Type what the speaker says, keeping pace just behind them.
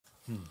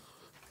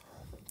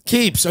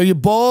Keeps, are you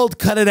bald?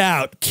 Cut it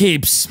out.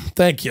 Keeps.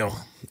 Thank you.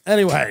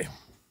 Anyway.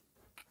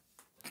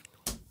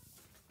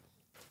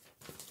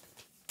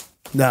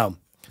 No.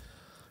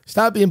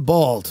 Stop being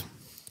bald.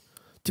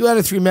 2 out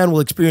of 3 men will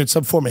experience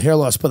some form of hair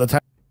loss by the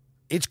time.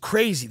 It's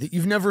crazy that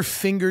you've never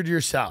fingered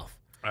yourself.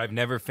 I've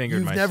never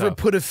fingered myself. You've never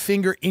put a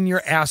finger in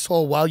your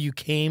asshole while you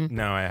came?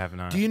 No, I have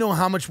not. Do you know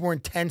how much more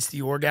intense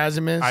the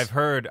orgasm is? I've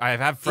heard. I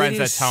have friends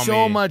that tell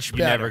so me much you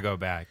better. never go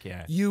back.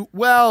 Yeah. You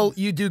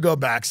do go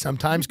back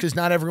sometimes because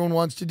not everyone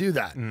wants to do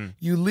that.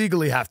 You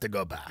legally have to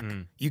go back.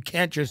 You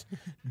can't just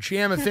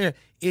jam a finger.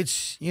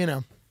 It's, you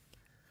know.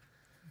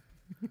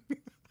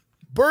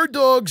 Bird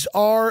dogs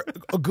are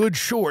a good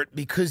short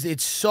because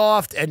it's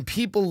soft and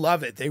people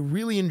love it. They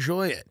really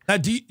enjoy it. Now,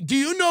 do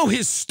you know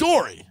his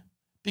story?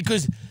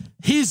 Because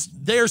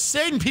they're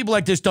saying people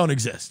like this don't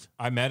exist.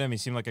 I met him. He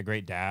seemed like a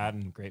great dad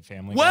and great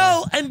family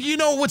Well, guy. and you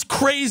know what's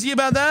crazy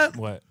about that?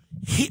 What?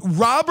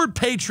 Robert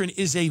Patron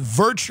is a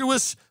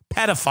virtuous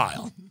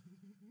pedophile,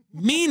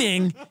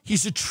 meaning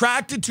he's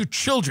attracted to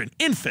children,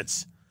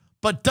 infants,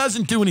 but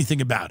doesn't do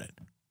anything about it.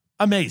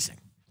 Amazing.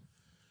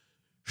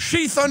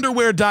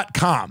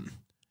 Sheathunderwear.com.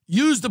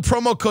 Use the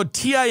promo code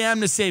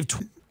TIM to save.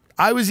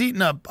 I was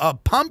eating a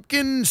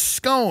pumpkin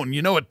scone,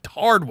 you know, a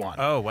hard one.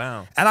 Oh,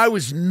 wow. And I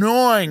was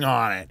gnawing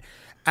on it.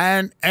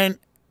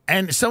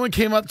 And someone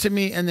came up to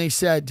me and they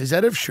said, does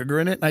that have sugar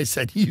in it? And I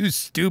said, you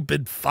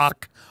stupid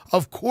fuck.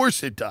 Of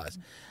course it does.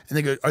 And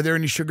they go, are there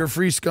any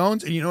sugar-free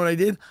scones? And you know what I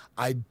did?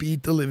 I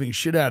beat the living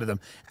shit out of them.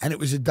 And it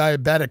was a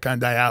diabetic on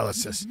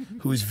dialysis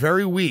who was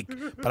very weak,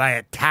 but I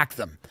attacked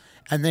them.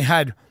 And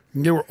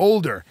they were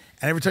older.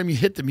 And every time you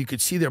hit them, you could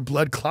see their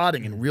blood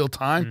clotting in real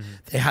time.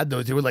 They had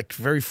those. They were like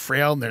very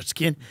frail in their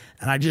skin.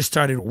 And I just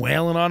started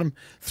wailing on them,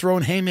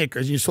 throwing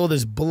haymakers. And you saw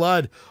this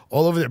blood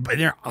all over and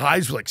their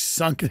eyes were like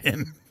sunken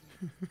in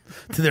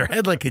to their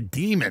head like a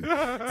demon.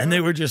 And they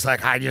were just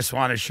like, I just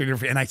want a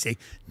sugar-free. And I say,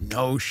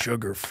 no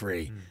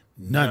sugar-free.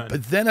 None.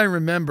 But then I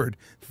remembered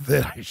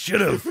that I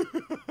should have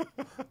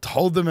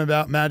told them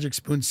about Magic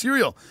Spoon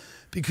cereal.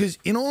 Because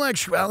in all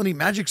actuality,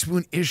 Magic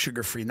Spoon is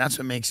sugar-free, and that's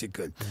what makes it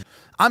good.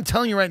 I'm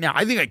telling you right now,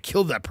 I think I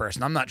killed that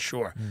person. I'm not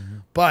sure.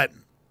 But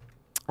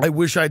I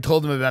wish I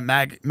told them about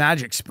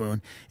Magic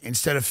Spoon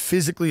instead of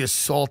physically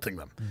assaulting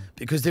them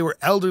because they were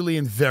elderly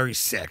and very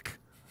sick.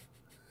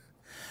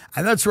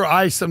 And that's where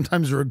I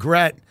sometimes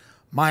regret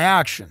my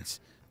actions.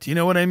 Do you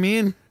know what I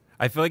mean?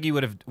 I feel like you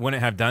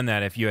wouldn't have done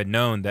that if you had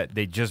known that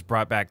they just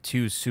brought back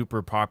 2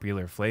 super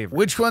popular flavors.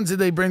 Which ones did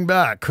they bring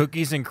back?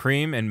 Cookies and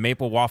cream and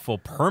maple waffle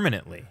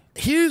permanently.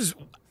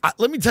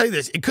 Let me tell you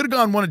this. It could have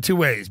gone one of 2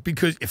 ways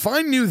because if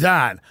I knew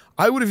that,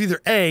 I would have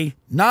either A,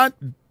 not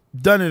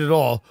done it at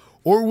all,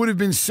 or would have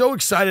been so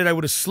excited I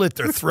would have slit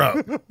their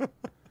throat.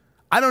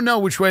 I don't know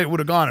which way it would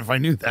have gone if I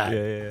knew that.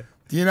 Yeah.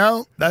 Do you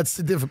know? That's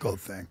the difficult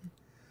thing.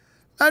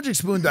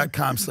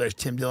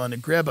 MagicSpoon.com/Tim Dillon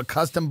and grab a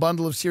custom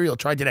bundle of cereal.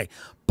 Try today.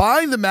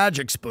 Buy the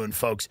Magic Spoon,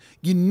 folks.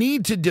 You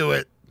need to do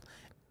it.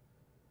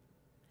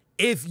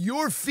 If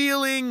you're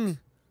feeling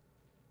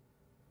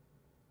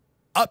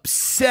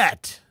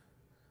upset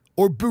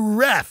or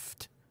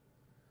bereft,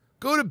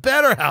 go to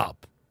BetterHelp.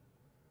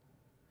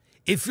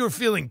 If you're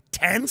feeling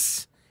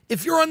tense,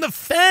 if you're on the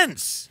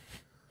fence,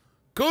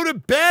 go to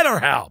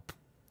BetterHelp.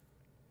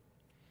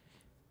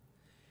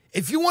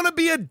 If you want to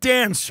be a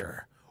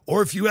dancer,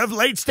 or if you have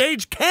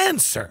late-stage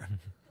cancer,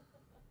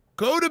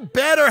 go to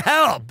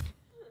BetterHelp.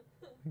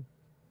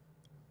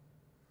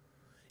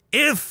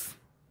 If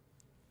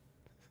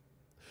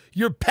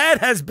your pet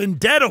has been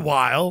dead a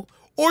while,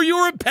 or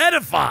you're a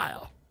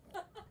pedophile.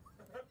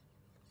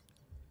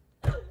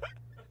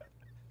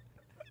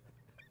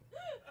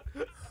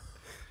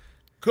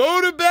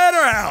 Go to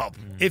BetterHelp.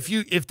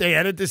 If they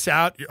edit this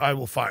out, I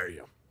will fire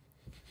you.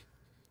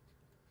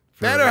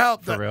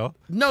 BetterHelp. For real?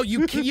 No,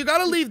 you got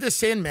to leave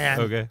this in, man.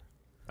 Okay.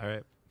 All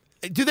right.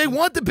 Do they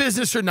want the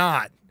business or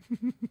not?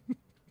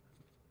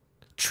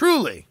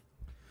 Truly.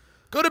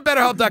 Go to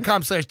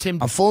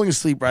BetterHelp.com/Tim. I'm falling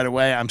asleep right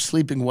away. I'm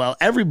sleeping well.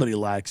 Everybody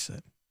likes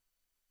it.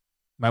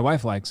 My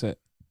wife likes it.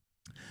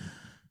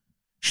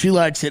 She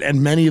likes it,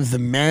 and many of the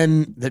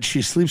men that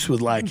she sleeps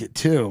with like it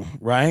too,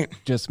 right?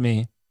 Just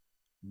me.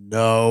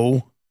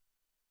 No.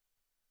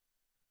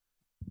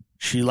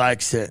 She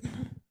likes it.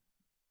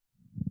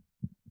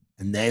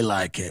 And they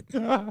like it.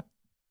 No.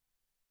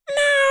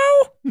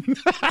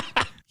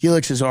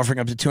 Helix is offering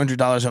up to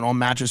 $200 on all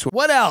mattresses.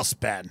 What else,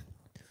 Ben?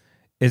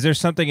 Is there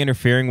something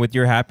interfering with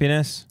your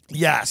happiness?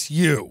 Yes,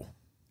 you.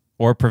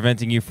 Or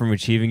preventing you from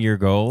achieving your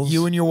goals?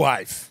 You and your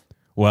wife.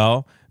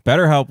 Well,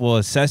 BetterHelp will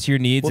assess your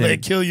needs. Will they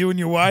kill you and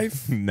your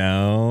wife?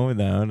 No.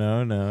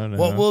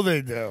 What will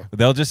they do?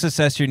 They'll just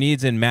assess your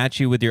needs and match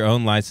you with your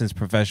own licensed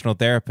professional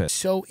therapist.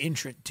 So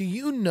interesting. Do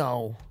you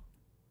know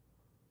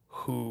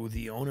who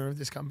the owner of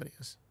this company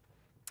is?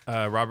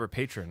 Robert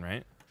Patron,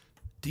 right?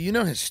 Do you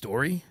know his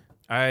story?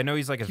 I know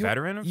he's like a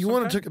veteran of You some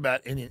want kind? to talk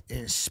about an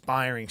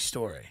inspiring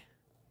story.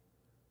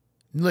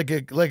 Like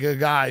a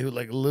guy who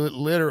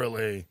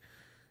literally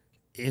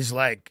is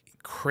like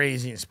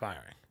crazy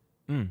inspiring.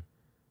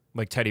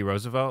 Like Teddy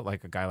Roosevelt,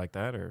 like a guy like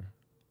that, or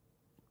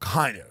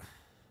Kind of.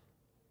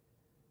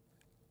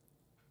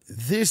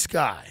 This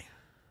guy,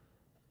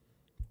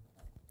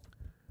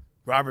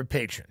 Robert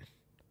Patron,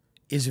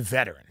 is a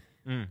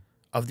veteran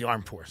of the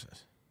armed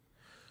forces.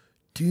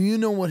 Do you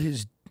know what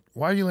his...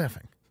 Why are you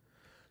laughing?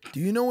 Do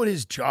you know what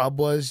his job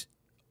was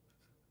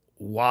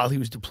while he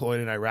was deployed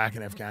in Iraq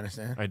and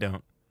Afghanistan? I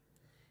don't.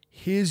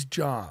 His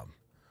job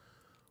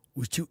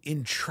was to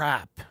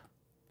entrap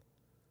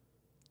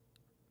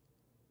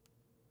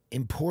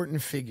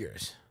important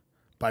figures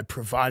by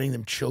providing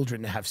them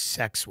children to have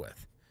sex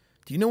with.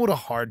 Do you know what a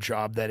hard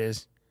job that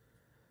is?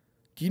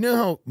 Do you know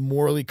how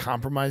morally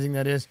compromising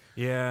that is?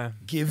 Yeah.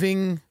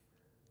 Giving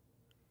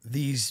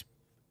these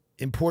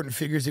important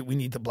figures that we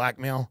need to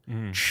blackmail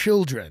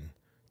children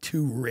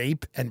to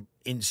rape and,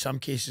 in some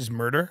cases,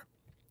 murder.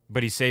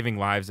 But he's saving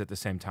lives at the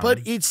same time. But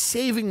it's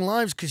saving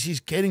lives because he's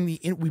getting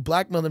we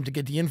blackmail them to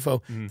get the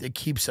info that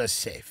keeps us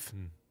safe.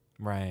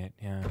 Right,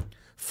 yeah.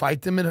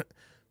 Fight them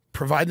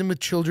provide them with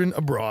children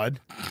abroad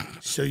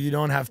so you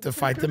don't have to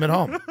fight them at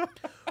home.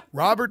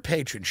 Robert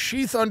Patron,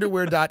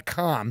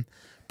 sheathunderwear.com,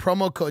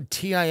 promo code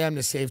TIM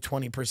to save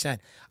 20%.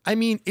 I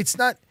mean, it's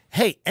not,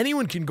 hey,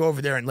 anyone can go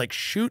over there and like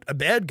shoot a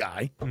bad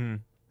guy.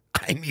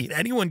 I mean,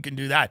 anyone can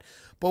do that.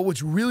 But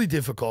what's really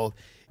difficult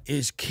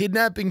is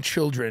kidnapping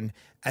children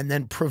and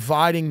then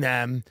providing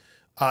them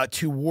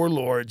to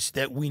warlords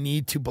that we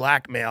need to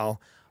blackmail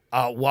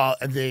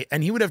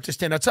and he would have to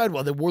stand outside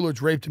while the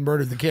warlords raped and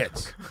murdered the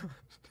kids.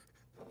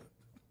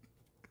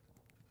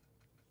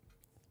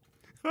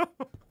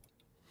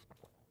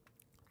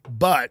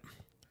 But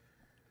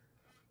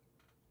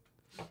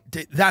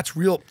that's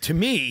real, to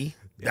me,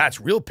 that's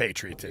real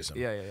patriotism.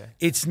 Yeah.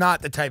 It's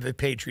not the type of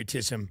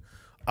patriotism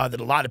that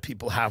a lot of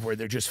people have where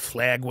they're just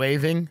flag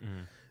waving.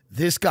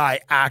 This guy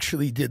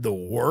actually did the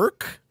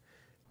work.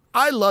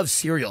 I love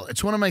cereal.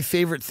 It's one of my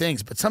favorite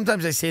things. But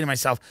sometimes I say to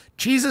myself,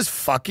 Jesus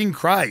fucking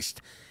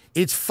Christ,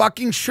 it's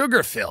fucking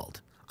sugar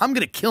filled. I'm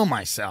going to kill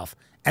myself.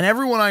 And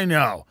everyone I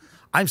know,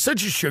 I'm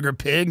such a sugar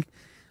pig.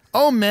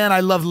 Oh man,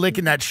 I love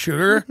licking that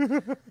sugar.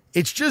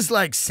 It's just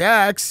like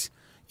sex.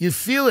 You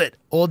feel it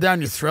all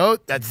down your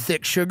throat, that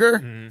thick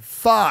sugar.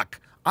 Fuck.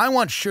 I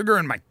want sugar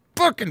in my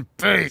fucking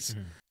face.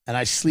 And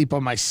I sleep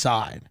on my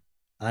side.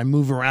 And I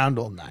move around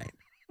all night.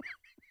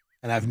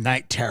 And I have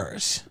night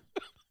terrors.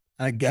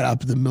 And I get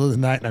up in the middle of the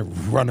night and I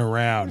run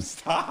around.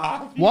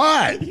 Stop.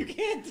 Why? You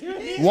can't do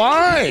it.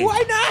 Why?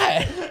 Why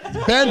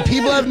not? Ben,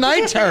 people have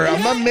night terror.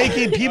 I'm not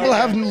making people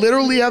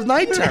literally have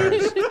night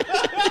terrors.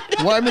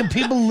 Well, I mean,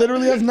 people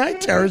literally have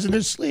night terrors in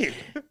their sleep.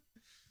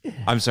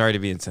 I'm sorry to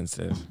be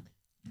insensitive.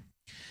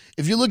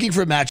 If you're looking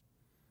for a match,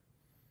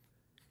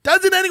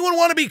 doesn't anyone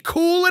want to be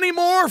cool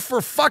anymore,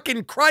 for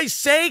fucking Christ's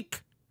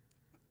sake?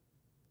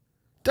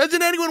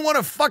 Doesn't anyone want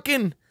to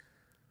fucking...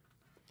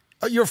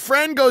 your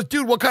friend goes,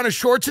 dude, what kind of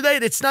shorts are they?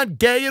 And it's not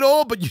gay at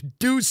all, but you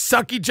do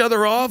suck each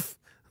other off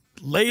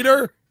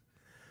later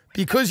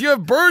because you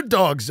have bird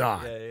dogs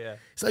on. Yeah.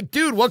 It's like,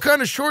 dude, what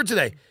kind of shorts are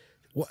they?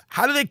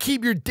 How do they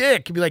keep your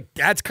dick? You'd be like,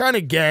 that's kind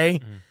of gay,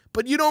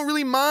 but you don't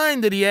really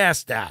mind that he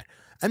asked that.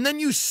 And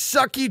then you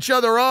suck each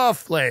other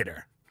off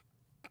later.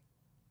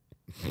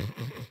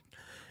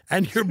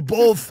 And you're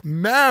both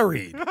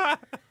married.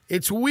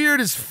 It's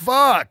weird as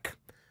fuck.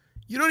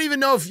 You don't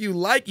even know if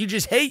you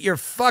just hate your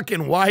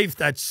fucking wife,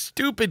 that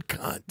stupid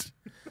cunt.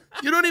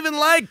 You don't even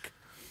like,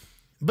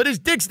 but his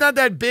dick's not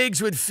that big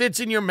so it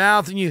fits in your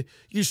mouth and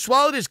you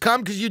swallowed his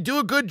cum because you do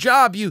a good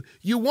job. You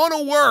want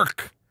to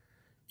work.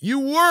 You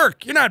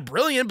work. You're not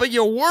brilliant, but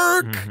you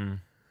work.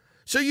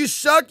 So you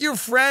suck your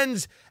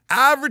friend's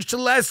average to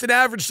less than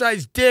average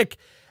sized dick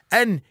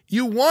and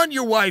you want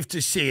your wife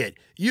to see it.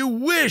 You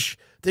wish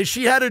that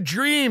she had a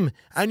dream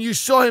and you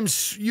saw him,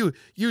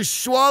 you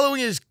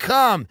swallowing his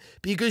cum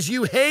because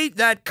you hate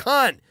that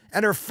cunt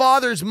and her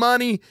father's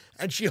money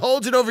and she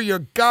holds it over your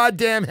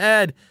goddamn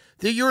head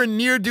that you're a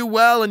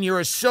ne'er-do-well and you're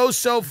a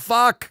so-so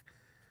fuck.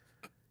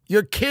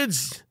 Your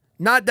kid's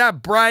not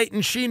that bright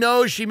and she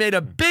knows she made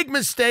a big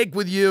mistake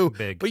with you,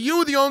 but you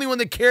were the only one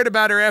that cared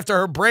about her after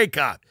her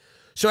breakup.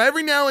 So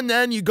every now and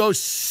then you go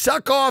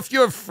suck off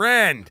your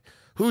friend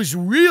who's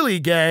really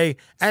gay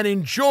and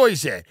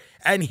enjoys it.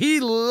 And he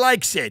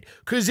likes it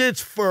because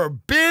it's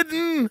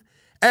forbidden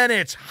and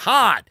it's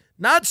hot.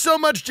 Not so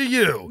much to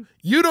you.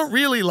 You don't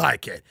really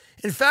like it.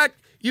 In fact,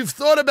 you've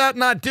thought about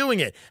not doing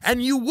it.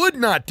 And you would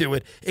not do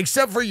it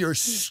except for your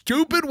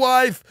stupid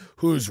wife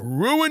who's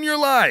ruined your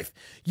life.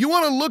 You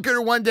want to look at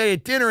her one day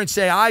at dinner and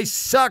say, I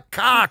suck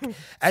cock.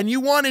 And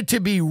you want it to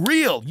be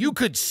real. You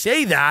could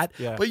say that,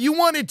 but you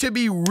want it to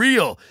be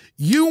real.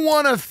 You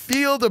want to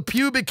feel the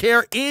pubic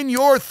hair in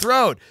your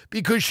throat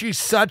because she's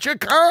such a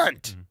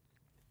cunt.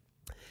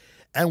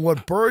 And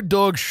what bird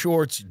dog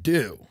shorts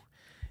do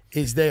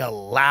is they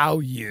allow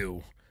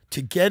you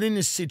to get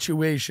into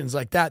situations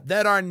like that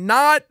are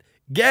not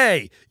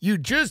gay. You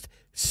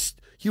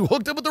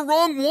hooked up with the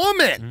wrong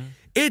woman.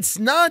 It's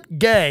not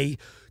gay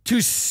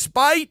to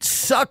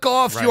suck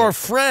off your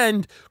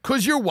friend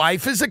because your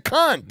wife is a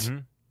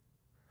cunt.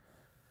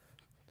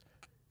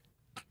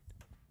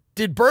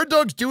 Did Bird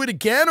Dogs do it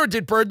again, or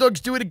did Bird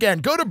Dogs do it again?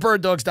 Go to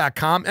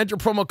birddogs.com, enter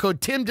promo code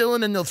Tim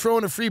Dillon, and they'll throw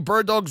in a free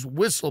Bird Dogs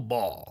whistle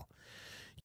ball.